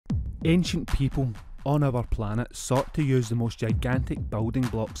Ancient people on our planet sought to use the most gigantic building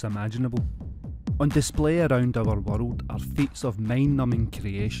blocks imaginable. On display around our world are feats of mind-numbing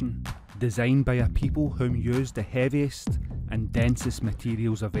creation, designed by a people whom used the heaviest and densest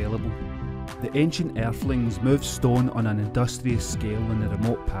materials available. The ancient earthlings moved stone on an industrious scale in the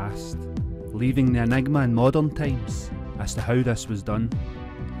remote past, leaving the enigma in modern times as to how this was done.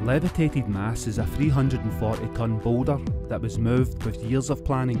 Levitated mass is a 340-ton boulder that was moved with years of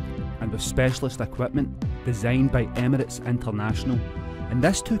planning and with specialist equipment designed by Emirates International, and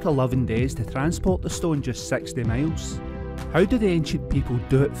this took 11 days to transport the stone just 60 miles. How did the ancient people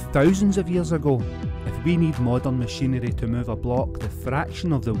do it thousands of years ago if we need modern machinery to move a block the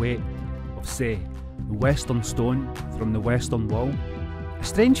fraction of the weight of, say, the Western stone from the Western Wall? A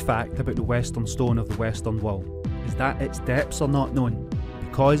strange fact about the Western stone of the Western Wall is that its depths are not known,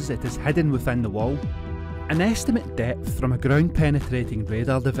 because it is hidden within the wall. An estimate depth from a ground-penetrating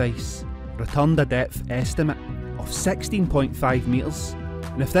radar device returned a depth estimate of 16.5 metres,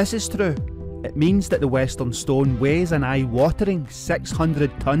 and if this is true, it means that the Western stone weighs an eye-watering 600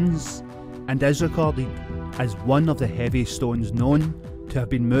 tonnes and is recorded as one of the heaviest stones known to have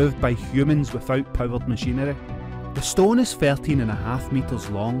been moved by humans without powered machinery. The stone is 13.5 metres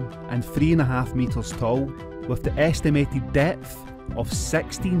long and 3.5 metres tall, with the estimated depth of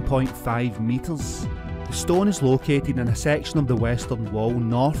 16.5 metres. The stone is located in a section of the Western Wall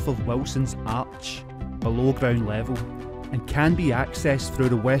north of Wilson's Arch, below ground level, and can be accessed through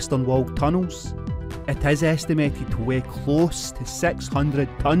the Western Wall tunnels. It is estimated to weigh close to 600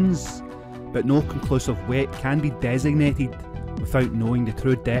 tonnes, but no conclusive weight can be designated without knowing the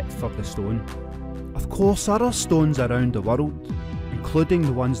true depth of the stone. Of course, other stones around the world, including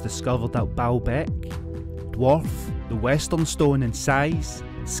the ones discovered at Baalbek, dwarf the Western stone in size,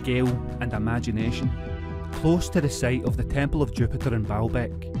 scale and imagination. Close to the site of the Temple of Jupiter in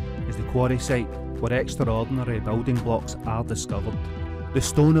Baalbek is the quarry site where extraordinary building blocks are discovered. The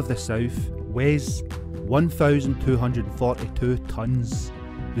stone of the south weighs 1,242 tonnes.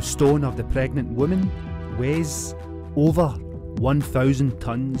 The stone of the pregnant woman weighs over 1,000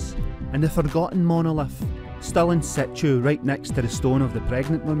 tonnes, and the forgotten monolith, still in situ right next to the stone of the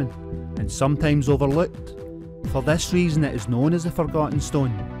pregnant woman, and sometimes overlooked. For this reason it is known as the Forgotten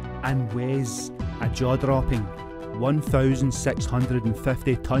Stone, and weighs a jaw-dropping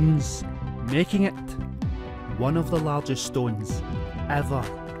 1,650 tonnes, making it one of the largest stones ever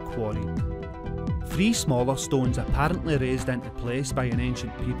quarried. 3 smaller stones apparently raised into place by an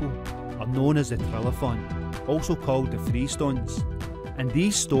ancient people are known as the Trilithon, also called the Three Stones, and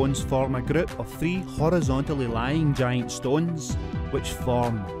these stones form a group of 3 horizontally lying giant stones which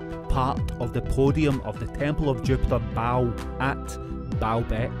form part of the podium of the Temple of Jupiter Baal at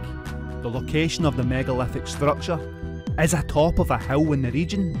Baalbek. The location of the megalithic structure is atop of a hill in the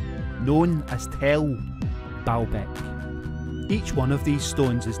region known as Tel Baalbek. Each one of these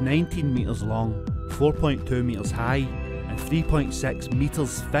stones is 19 metres long, 4.2 metres high and 3.6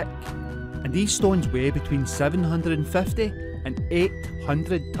 metres thick, and these stones weigh between 750 and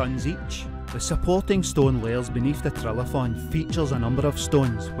 800 tonnes each. The supporting stone layers beneath the Trilithon features a number of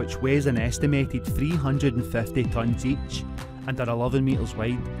stones which weighs an estimated 350 tonnes each and are 11 metres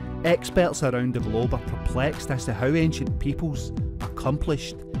wide. Experts around the globe are perplexed as to how ancient peoples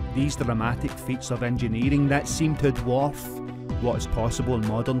accomplished these dramatic feats of engineering that seem to dwarf what is possible in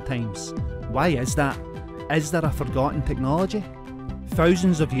modern times. Why is that? Is there a forgotten technology?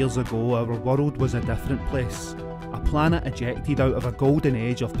 Thousands of years ago our world was a different place, a planet ejected out of a golden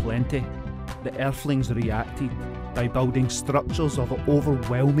age of plenty. The earthlings reacted by building structures of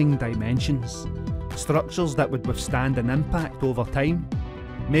overwhelming dimensions, structures that would withstand an impact over time.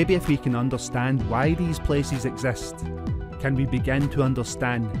 Maybe if we can understand why these places exist, can we begin to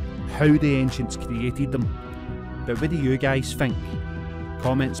understand how the ancients created them. But what do you guys think?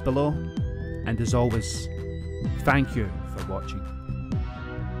 Comments below, and as always, thank you for watching.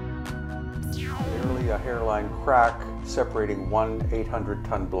 Nearly a hairline crack separating one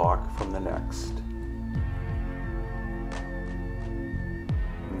 800-ton block from the next.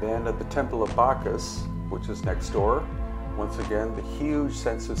 And then at the Temple of Bacchus, which is next door, once again the huge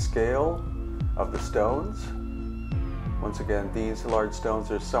sense of scale of the stones. Once again, these large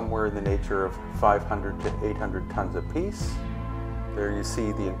stones are somewhere in the nature of 500 to 800 tons apiece. There you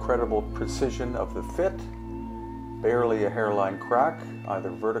see the incredible precision of the fit. Barely a hairline crack,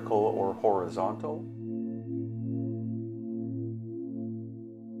 either vertical or horizontal.